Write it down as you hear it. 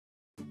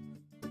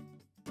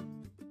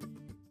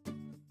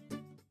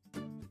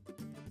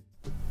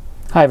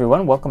Hi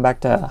everyone, welcome back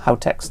to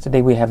HowTechs.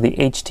 Today we have the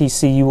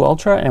HTC U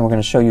Ultra and we're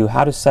going to show you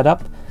how to set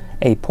up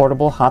a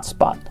portable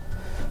hotspot.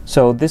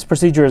 So this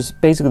procedure is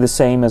basically the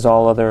same as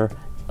all other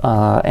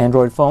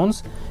Android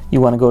phones.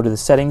 You want to go to the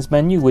settings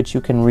menu, which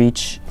you can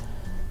reach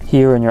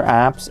here in your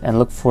apps, and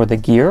look for the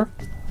gear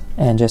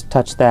and just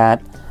touch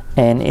that.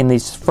 And in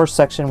this first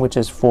section, which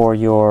is for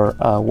your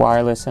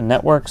wireless and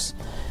networks,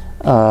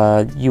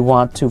 you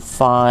want to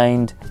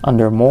find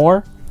under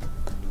more,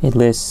 it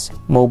lists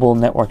mobile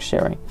network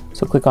sharing.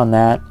 So click on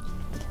that,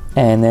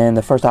 and then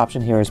the first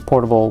option here is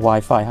portable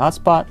Wi-Fi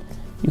hotspot.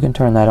 You can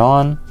turn that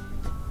on,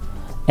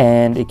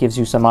 and it gives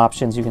you some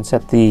options. You can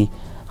set the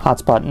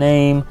hotspot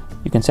name,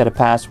 you can set a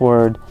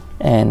password,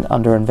 and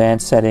under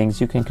advanced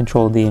settings you can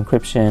control the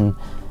encryption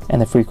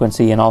and the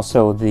frequency, and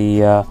also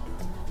the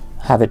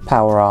have it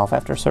power off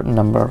after a certain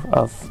number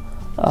of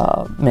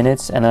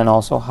minutes, and then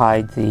also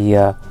hide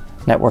the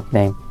network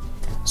name.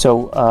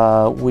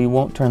 So we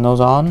won't turn those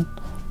on,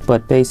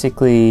 but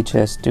basically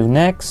just do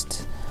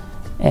next,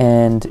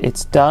 and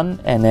it's done.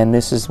 And then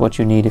this is what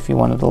you need if you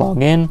wanted to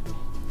log in.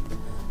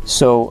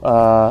 So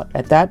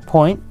at that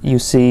point you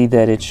see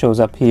that it shows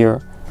up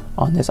here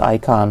on this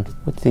icon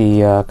with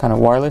the kind of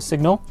wireless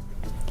signal.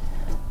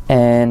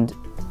 And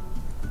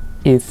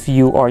if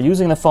you are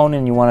using the phone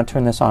and you want to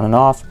turn this on and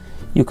off,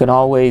 you can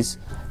always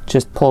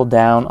just pull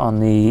down on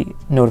the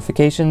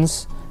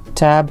notifications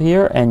tab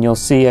here, and you'll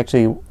see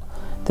actually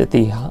that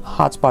the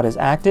hotspot is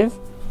active.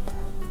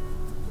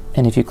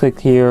 And if you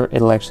click here,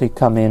 it'll actually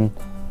come in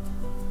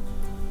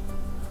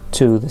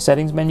to the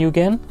settings menu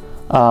again.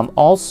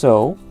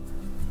 Also,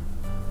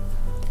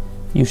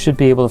 you should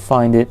be able to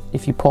find it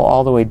if you pull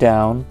all the way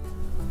down,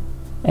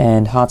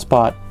 and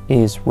hotspot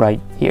is right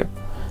here.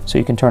 So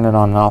you can turn it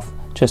on and off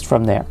just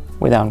from there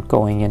without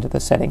going into the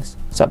settings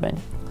submenu.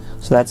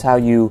 So that's how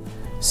you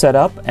set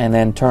up and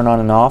then turn on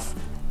and off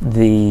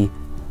the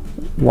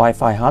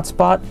Wi-Fi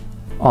hotspot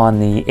on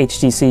the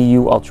HTC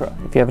U Ultra.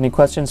 If you have any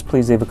questions,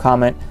 please leave a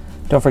comment.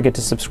 Don't forget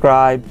to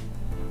subscribe,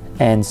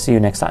 and see you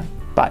next time.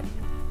 Bye.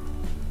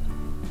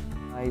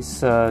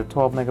 Nice 12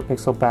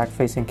 megapixel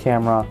back-facing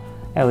camera,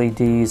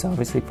 LEDs,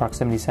 obviously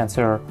proximity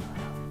sensor.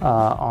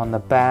 On the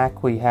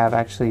back we have,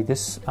 actually,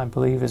 this I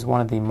believe is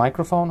one of the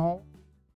microphone holes.